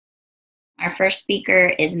Our first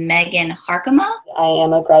speaker is Megan Harkema. I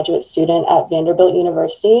am a graduate student at Vanderbilt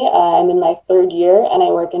University. I'm in my third year and I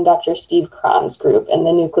work in Dr. Steve Cron's group in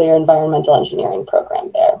the Nuclear Environmental Engineering program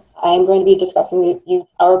there. I am going to be discussing with you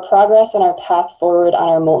our progress and our path forward on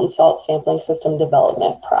our molten salt sampling system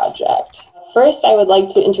development project. First, I would like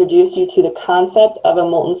to introduce you to the concept of a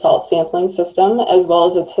molten salt sampling system, as well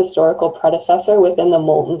as its historical predecessor within the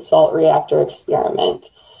molten salt reactor experiment.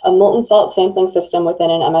 A molten salt sampling system within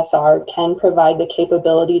an MSR can provide the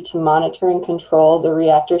capability to monitor and control the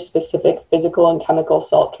reactor-specific physical and chemical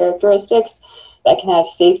salt characteristics that can have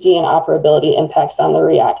safety and operability impacts on the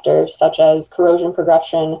reactor, such as corrosion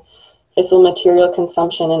progression, fissile material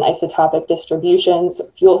consumption and isotopic distributions,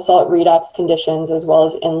 fuel salt redox conditions, as well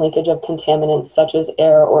as in-leakage of contaminants such as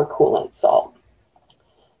air or coolant salt.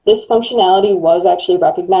 This functionality was actually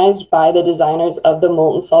recognized by the designers of the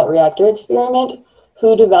molten salt reactor experiment,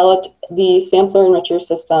 who developed the sampler-enricher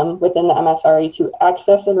system within the MSRE to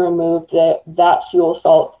access and remove that fuel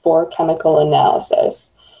salt for chemical analysis.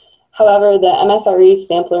 However, the MSRE's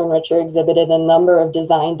sampler-enricher exhibited a number of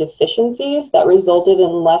design deficiencies that resulted in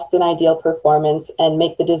less than ideal performance and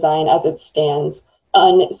make the design as it stands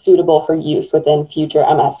unsuitable for use within future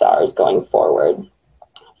MSRs going forward.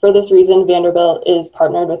 For this reason, Vanderbilt is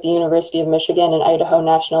partnered with the University of Michigan and Idaho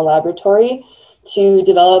National Laboratory to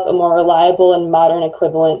develop a more reliable and modern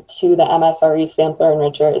equivalent to the MSRE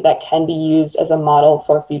sampler-enricher that can be used as a model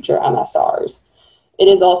for future MSRs. It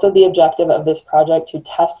is also the objective of this project to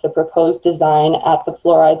test the proposed design at the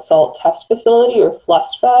Fluoride Salt Test Facility, or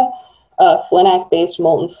FLUSTFA, a FLINAC-based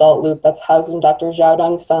molten salt loop that's housed in Dr.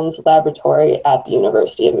 Xiaodong Sun's laboratory at the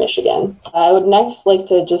University of Michigan. I would next like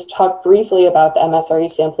to just talk briefly about the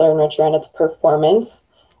MSRE sampler-enricher and its performance.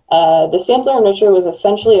 The sampler-enricher was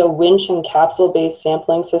essentially a winch and capsule-based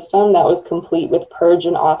sampling system that was complete with purge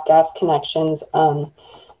and off-gas connections.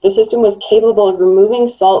 The system was capable of removing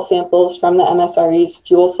salt samples from the MSRE's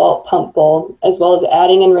fuel salt pump bowl, as well as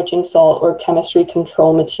adding enriching salt or chemistry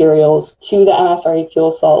control materials to the MSRE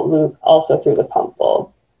fuel salt loop, also through the pump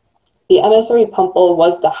bowl. The MSRE pump bowl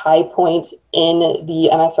was the high point in the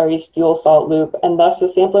MSRE's fuel salt loop, and thus the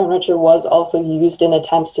sampler-enricher was also used in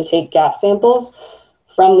attempts to take gas samples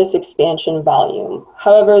from this expansion volume.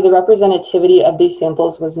 However, the representativity of these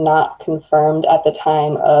samples was not confirmed at the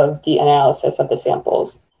time of the analysis of the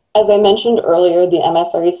samples. As I mentioned earlier, the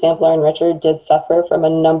MSRE sampler-enricher did suffer from a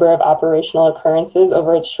number of operational occurrences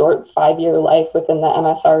over its short 5-year life within the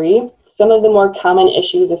MSRE. Some of the more common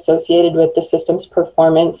issues associated with the system's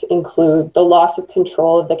performance include the loss of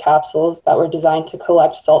control of the capsules that were designed to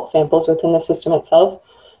collect salt samples within the system itself.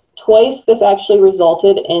 Twice, this actually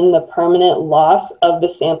resulted in the permanent loss of the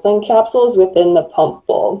sampling capsules within the pump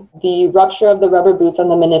bowl. The rupture of the rubber boots on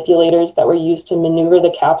the manipulators that were used to maneuver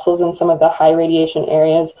the capsules in some of the high radiation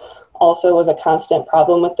areas also was a constant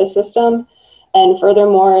problem with the system. And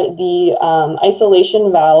furthermore, the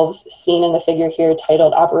isolation valves seen in the figure here,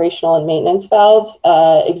 titled operational and maintenance valves,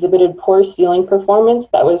 exhibited poor sealing performance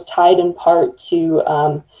that was tied in part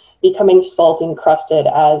to becoming salt encrusted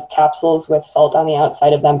as capsules with salt on the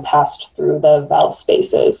outside of them passed through the valve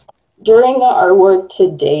spaces. During our work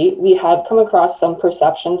to date, we have come across some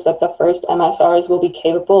perceptions that the first MSRs will be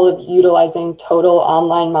capable of utilizing total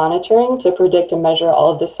online monitoring to predict and measure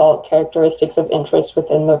all of the salt characteristics of interest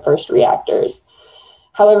within the first reactors.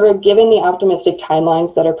 However, given the optimistic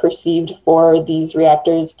timelines that are perceived for these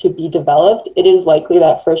reactors to be developed, it is likely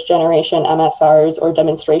that first-generation MSRs or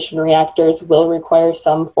demonstration reactors will require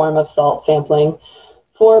some form of salt sampling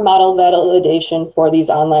for model validation for these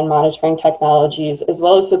online monitoring technologies, as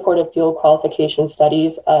well as supportive fuel qualification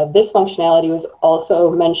studies. This functionality was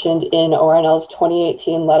also mentioned in ORNL's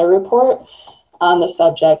 2018 letter report on the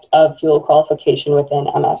subject of fuel qualification within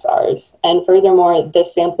MSRs. And furthermore,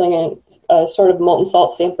 this sampling and sort of molten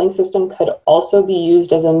salt sampling system could also be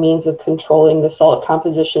used as a means of controlling the salt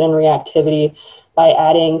composition and reactivity by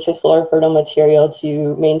adding fissile or fertile material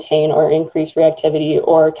to maintain or increase reactivity,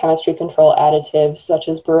 or chemistry control additives such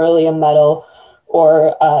as beryllium metal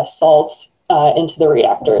or salt into the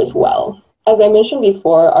reactor as well. As I mentioned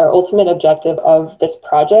before, our ultimate objective of this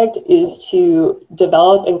project is to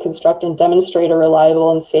develop and construct and demonstrate a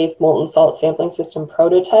reliable and safe molten salt sampling system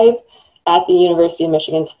prototype at the University of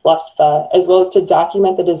Michigan's FLUSTFA, as well as to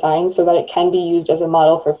document the design so that it can be used as a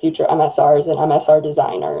model for future MSRs and MSR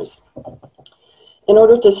designers. In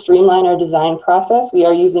order to streamline our design process, we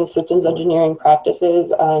are using systems engineering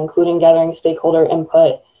practices, including gathering stakeholder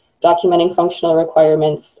input, documenting functional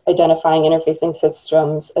requirements, identifying interfacing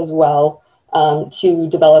systems as well, to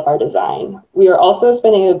develop our design. We are also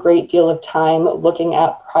spending a great deal of time looking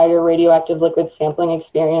at prior radioactive liquid sampling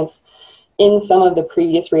experience in some of the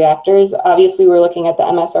previous reactors. Obviously, we're looking at the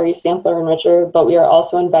MSRE sampler-enricher, but we are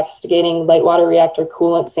also investigating light water reactor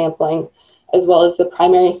coolant sampling, as well as the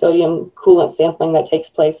primary sodium coolant sampling that takes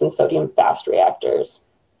place in sodium fast reactors.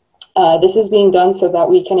 This is being done so that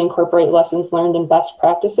we can incorporate lessons learned and best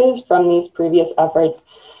practices from these previous efforts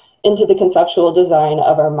into the conceptual design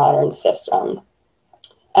of our modern system.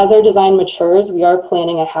 As our design matures, we are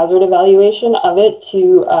planning a hazard evaluation of it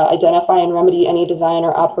to identify and remedy any design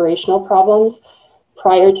or operational problems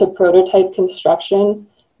prior to prototype construction.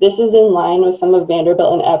 This is in line with some of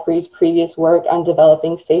Vanderbilt and EPRI's previous work on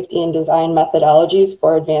developing safety and design methodologies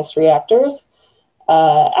for advanced reactors.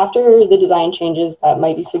 After the design changes that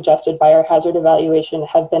might be suggested by our hazard evaluation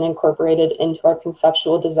have been incorporated into our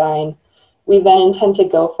conceptual design, we then intend to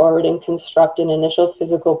go forward and construct an initial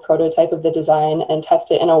physical prototype of the design and test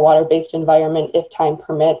it in a water-based environment if time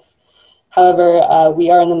permits. However, we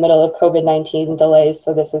are in the middle of COVID-19 delays,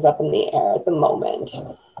 so this is up in the air at the moment.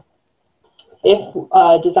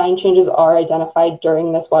 If design changes are identified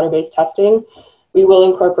during this water-based testing, we will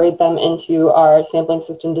incorporate them into our sampling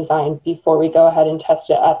system design before we go ahead and test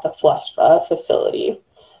it at the flush facility.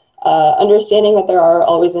 Understanding that there are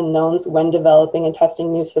always unknowns when developing and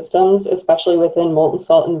testing new systems, especially within molten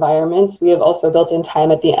salt environments, we have also built in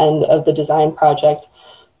time at the end of the design project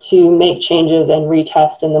to make changes and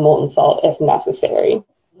retest in the molten salt if necessary.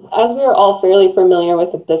 As we are all fairly familiar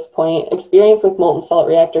with at this point, experience with molten salt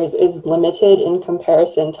reactors is limited in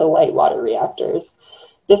comparison to light water reactors.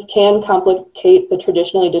 This can complicate the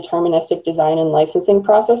traditionally deterministic design and licensing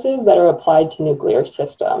processes that are applied to nuclear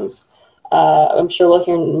systems. I'm sure we'll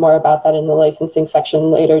hear more about that in the licensing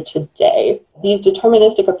section later today. These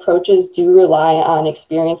deterministic approaches do rely on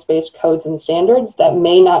experience-based codes and standards that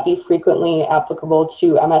may not be frequently applicable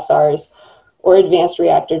to MSRs or advanced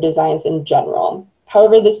reactor designs in general.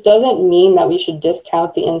 However, this doesn't mean that we should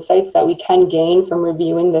discount the insights that we can gain from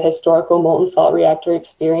reviewing the historical molten salt reactor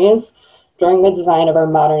experience during the design of our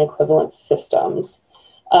modern equivalent systems.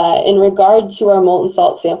 In regard to our molten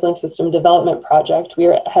salt sampling system development project, we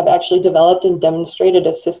have actually developed and demonstrated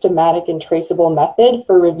a systematic and traceable method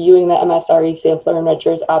for reviewing the MSRE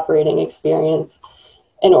sampler-enricher's operating experience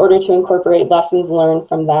in order to incorporate lessons learned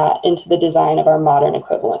from that into the design of our modern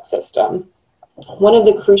equivalent system. One of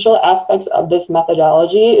the crucial aspects of this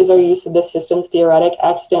methodology is our use of the systems theoretic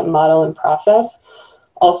accident model and process,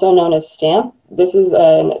 also known as STAMP. This is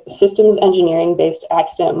a systems engineering-based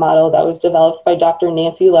accident model that was developed by Dr.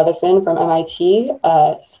 Nancy Levison from MIT.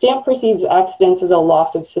 STAMP perceives accidents as a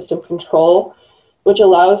loss of system control, which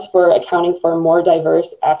allows for accounting for more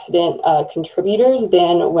diverse accident contributors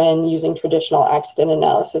than when using traditional accident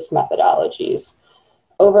analysis methodologies.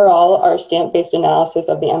 Overall, our STAMP-based analysis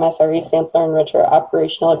of the MSRE sampler-enricher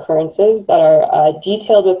operational occurrences that are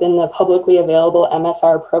detailed within the publicly available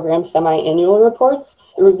MSR program semi-annual reports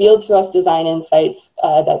revealed to us design insights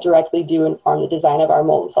that directly do inform the design of our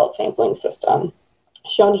molten salt sampling system.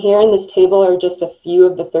 Shown here in this table are just a few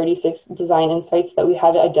of the 36 design insights that we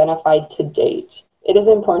have identified to date. It is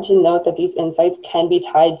important to note that these insights can be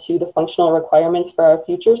tied to the functional requirements for our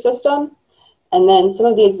future system. And then some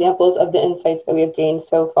of the examples of the insights that we have gained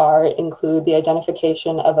so far include the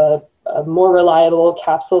identification of a more reliable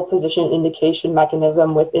capsule position indication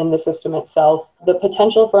mechanism within the system itself, the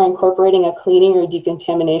potential for incorporating a cleaning or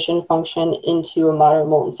decontamination function into a modern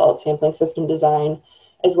molten salt sampling system design,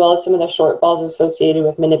 as well as some of the shortfalls associated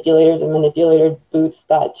with manipulators and manipulator boots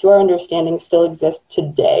that, to our understanding, still exist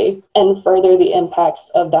today, and further the impacts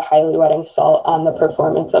of the highly wetting salt on the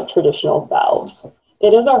performance of traditional valves.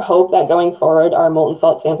 It is our hope that going forward, our molten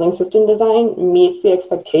salt sampling system design meets the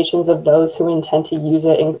expectations of those who intend to use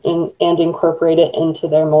it and incorporate it into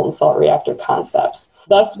their molten salt reactor concepts.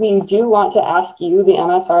 Thus, we do want to ask you, the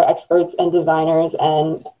MSR experts and designers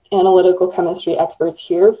and analytical chemistry experts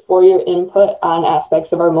here, for your input on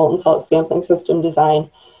aspects of our molten salt sampling system design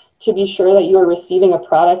to be sure that you are receiving a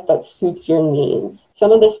product that suits your needs.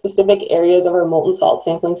 Some of the specific areas of our molten salt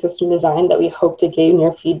sampling system design that we hope to gain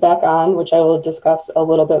your feedback on, which I will discuss a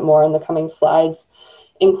little bit more in the coming slides,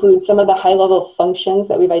 include some of the high-level functions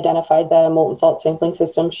that we've identified that a molten salt sampling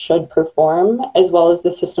system should perform, as well as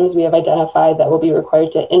the systems we have identified that will be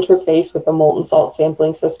required to interface with the molten salt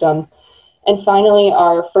sampling system. And finally,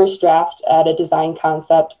 our first draft at a design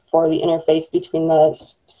concept for the interface between the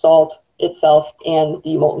salt itself and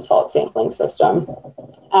the molten salt sampling system.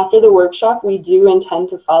 After the workshop, we do intend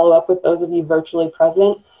to follow up with those of you virtually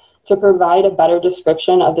present to provide a better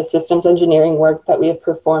description of the systems engineering work that we have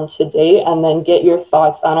performed to date, and then get your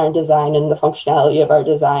thoughts on our design and the functionality of our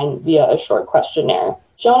design via a short questionnaire.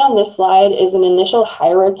 Shown on this slide is an initial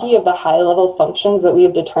hierarchy of the high-level functions that we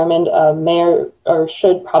have determined may or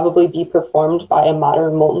should probably be performed by a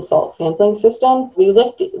modern molten salt sampling system. We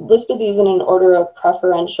listed these in an order of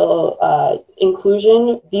preferential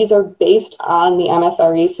inclusion. These are based on the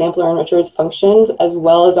MSRE sampler enricher's functions, as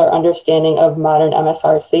well as our understanding of modern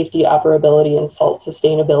MSR safety, operability, and salt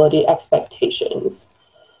sustainability expectations.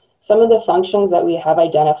 Some of the functions that we have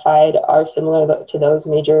identified are similar to those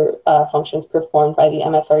major functions performed by the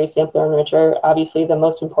MSRE sampler enricher, obviously the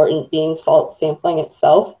most important being salt sampling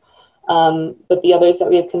itself, but the others that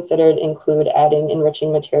we have considered include adding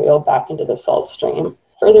enriching material back into the salt stream.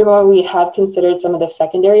 Furthermore, we have considered some of the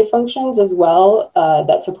secondary functions as well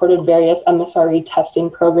that supported various MSRE testing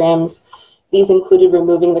programs. These included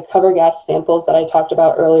removing the cover gas samples that I talked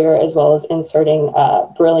about earlier, as well as inserting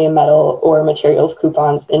beryllium metal or materials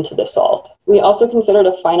coupons into the salt. We also considered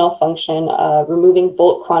a final function, removing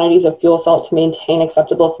bulk quantities of fuel salt to maintain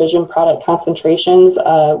acceptable fission product concentrations.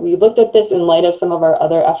 We looked at this in light of some of our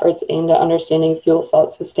other efforts aimed at understanding fuel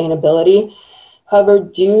salt sustainability. However,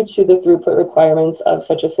 due to the throughput requirements of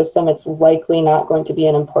such a system, it's likely not going to be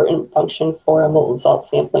an important function for a molten salt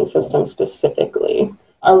sampling system specifically.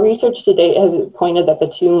 Our research to date has pointed that the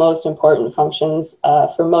two most important functions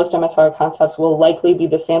for most MSR concepts will likely be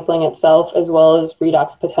the sampling itself, as well as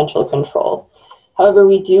redox potential control. However,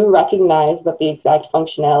 we do recognize that the exact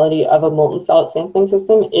functionality of a molten salt sampling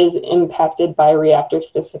system is impacted by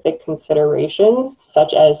reactor-specific considerations,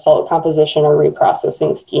 such as salt composition or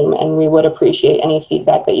reprocessing scheme, and we would appreciate any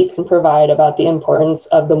feedback that you can provide about the importance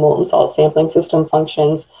of the molten salt sampling system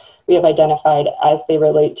functions we have identified as they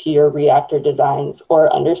relate to your reactor designs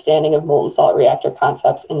or understanding of molten salt reactor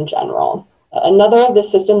concepts in general. Another of the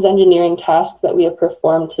systems engineering tasks that we have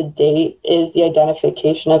performed to date is the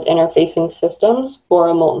identification of interfacing systems for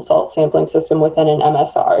a molten salt sampling system within an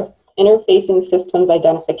MSR. Interfacing systems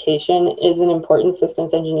identification is an important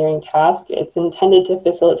systems engineering task. It's intended to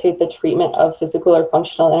facilitate the treatment of physical or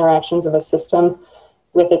functional interactions of a system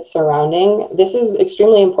with its surrounding. This is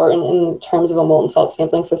extremely important in terms of a molten salt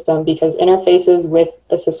sampling system because interfaces with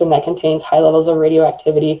a system that contains high levels of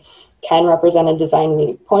radioactivity can represent a design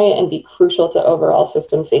weak point and be crucial to overall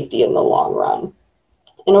system safety in the long run.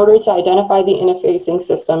 In order to identify the interfacing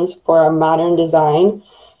systems for our modern design,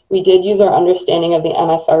 we did use our understanding of the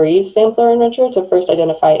MSRE's sampler enricher to first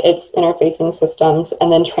identify its interfacing systems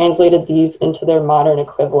and then translated these into their modern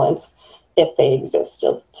equivalents, if they exist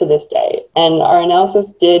still to this day. And our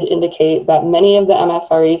analysis did indicate that many of the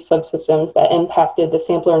MSRE subsystems that impacted the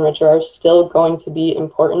sampler enricher are still going to be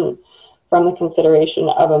important from the consideration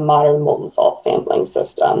of a modern molten salt sampling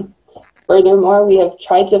system. Furthermore, we have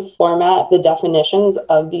tried to format the definitions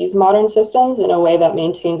of these modern systems in a way that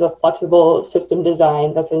maintains a flexible system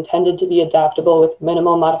design that's intended to be adaptable with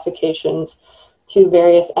minimal modifications to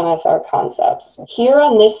various MSR concepts. Here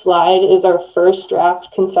on this slide is our first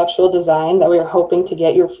draft conceptual design that we're hoping to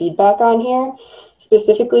get your feedback on here,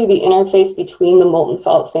 specifically the interface between the molten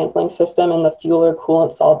salt sampling system and the fuel or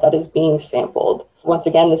coolant salt that is being sampled. Once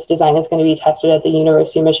again, this design is going to be tested at the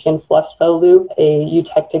University of Michigan Fluspo loop, a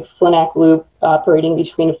eutectic Flinach loop operating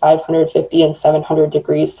between 550 and 700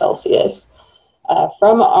 degrees Celsius.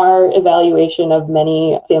 From our evaluation of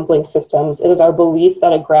many sampling systems, it is our belief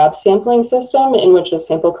that a grab sampling system in which a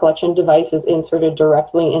sample collection device is inserted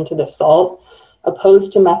directly into the salt,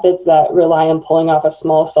 opposed to methods that rely on pulling off a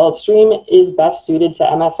small salt stream, is best suited to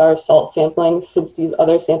MSR salt sampling, since these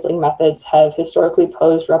other sampling methods have historically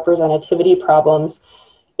posed representativity problems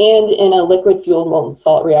and in a liquid-fueled molten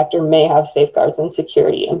salt reactor may have safeguards and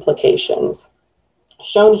security implications.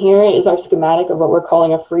 Shown here is our schematic of what we're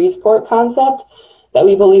calling a freeze port concept that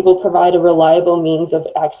we believe will provide a reliable means of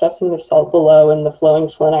accessing the salt below in the flowing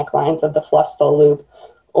Flinach lines of the Fluspo loop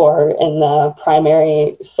or in the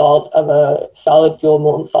primary salt of a solid fuel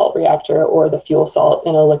molten salt reactor or the fuel salt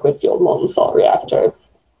in a liquid fueled molten salt reactor.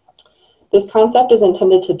 This concept is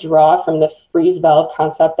intended to draw from the freeze valve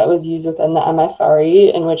concept that was used within the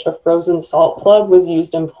MSRE, in which a frozen salt plug was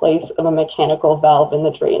used in place of a mechanical valve in the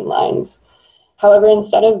drain lines. However,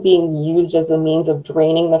 instead of being used as a means of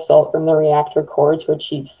draining the salt from the reactor core to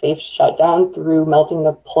achieve safe shutdown through melting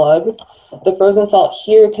the plug, the frozen salt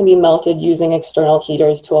here can be melted using external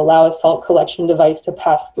heaters to allow a salt collection device to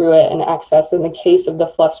pass through it and access, in the case of the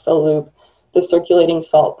Fluspo loop, the circulating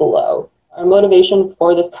salt below. Our motivation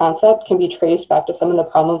for this concept can be traced back to some of the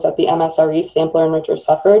problems that the MSRE sampler enricher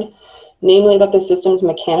suffered, namely that the system's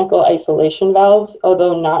mechanical isolation valves,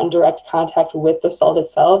 although not in direct contact with the salt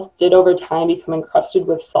itself, did over time become encrusted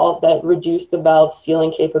with salt that reduced the valve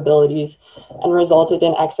sealing capabilities and resulted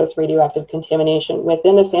in excess radioactive contamination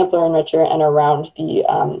within the sampler enricher and around the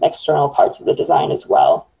external parts of the design as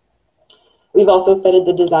well. We've also fitted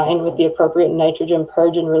the design with the appropriate nitrogen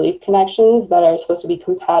purge and relief connections that are supposed to be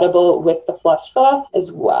compatible with the FLUSFA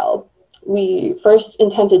as well. We first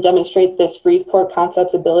intend to demonstrate this freeze port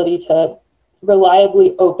concept's ability to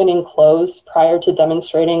reliably open and close prior to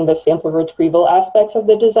demonstrating the sample retrieval aspects of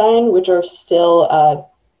the design, which are still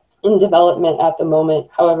in development at the moment.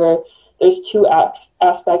 However, there's two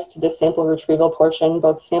aspects to the sample retrieval portion,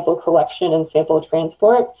 both sample collection and sample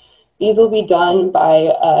transport. These will be done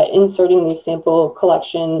by inserting the sample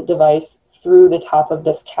collection device through the top of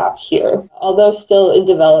this cap here. Although still in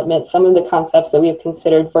development, some of the concepts that we have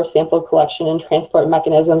considered for sample collection and transport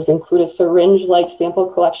mechanisms include a syringe-like sample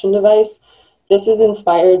collection device. This is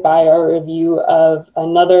inspired by our review of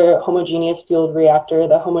another homogeneous fueled reactor,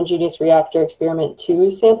 the Homogeneous Reactor Experiment 2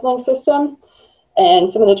 sampling system. And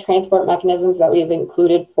some of the transport mechanisms that we have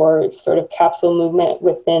included for sort of capsule movement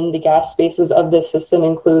within the gas spaces of this system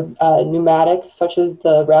include pneumatic, such as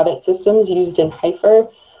the rabbit systems used in HIFER,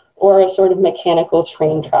 or a sort of mechanical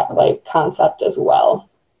train track-like concept as well.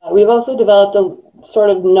 We've also developed a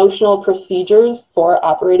sort of notional procedures for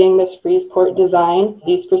operating this freeze port design.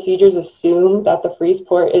 These procedures assume that the freeze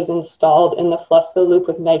port is installed in the FLUSFA loop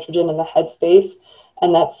with nitrogen in the headspace,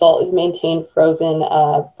 and that salt is maintained frozen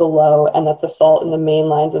below, and that the salt in the main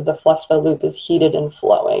lines of the FLUSFA loop is heated and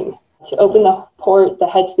flowing. To open the port, the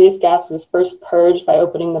headspace gas is first purged by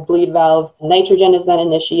opening the bleed valve. Nitrogen is then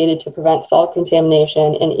initiated to prevent salt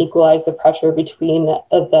contamination and equalize the pressure between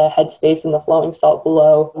the headspace and the flowing salt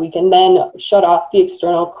below. We can then shut off the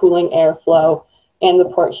external cooling airflow, and the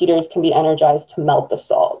port heaters can be energized to melt the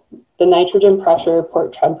salt. The nitrogen pressure,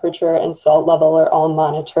 port temperature, and salt level are all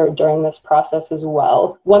monitored during this process as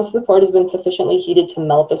well. Once the port has been sufficiently heated to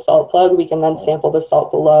melt the salt plug, we can then sample the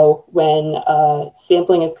salt below. When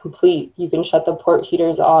sampling is complete, you can shut the port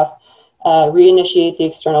heaters off, reinitiate the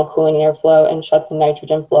external cooling airflow, and shut the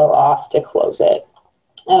nitrogen flow off to close it.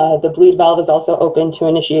 The bleed valve is also open to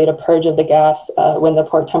initiate a purge of the gas when the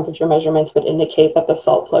port temperature measurements would indicate that the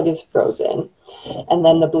salt plug is frozen, and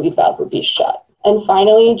then the bleed valve would be shut. And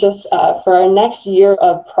finally, just for our next year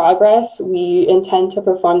of progress, we intend to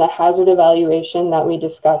perform the hazard evaluation that we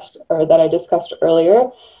discussed, or that I discussed earlier,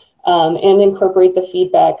 and incorporate the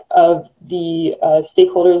feedback of the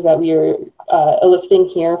stakeholders that we are eliciting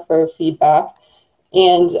here for feedback.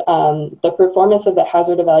 And the performance of the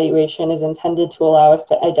hazard evaluation is intended to allow us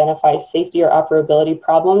to identify safety or operability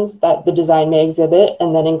problems that the design may exhibit,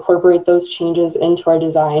 and then incorporate those changes into our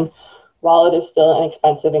design while it is still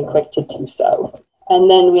inexpensive and quick to do so. And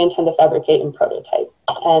then we intend to fabricate and prototype.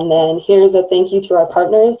 And then here's a thank you to our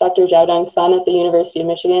partners, Dr. Jiaodong Sun at the University of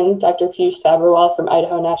Michigan, Dr. Piyush Sabharwal from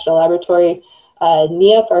Idaho National Laboratory,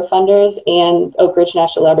 NEAP, our funders, and Oak Ridge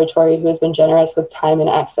National Laboratory, who has been generous with time and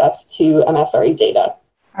access to MSRE data.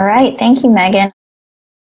 All right, thank you, Megan.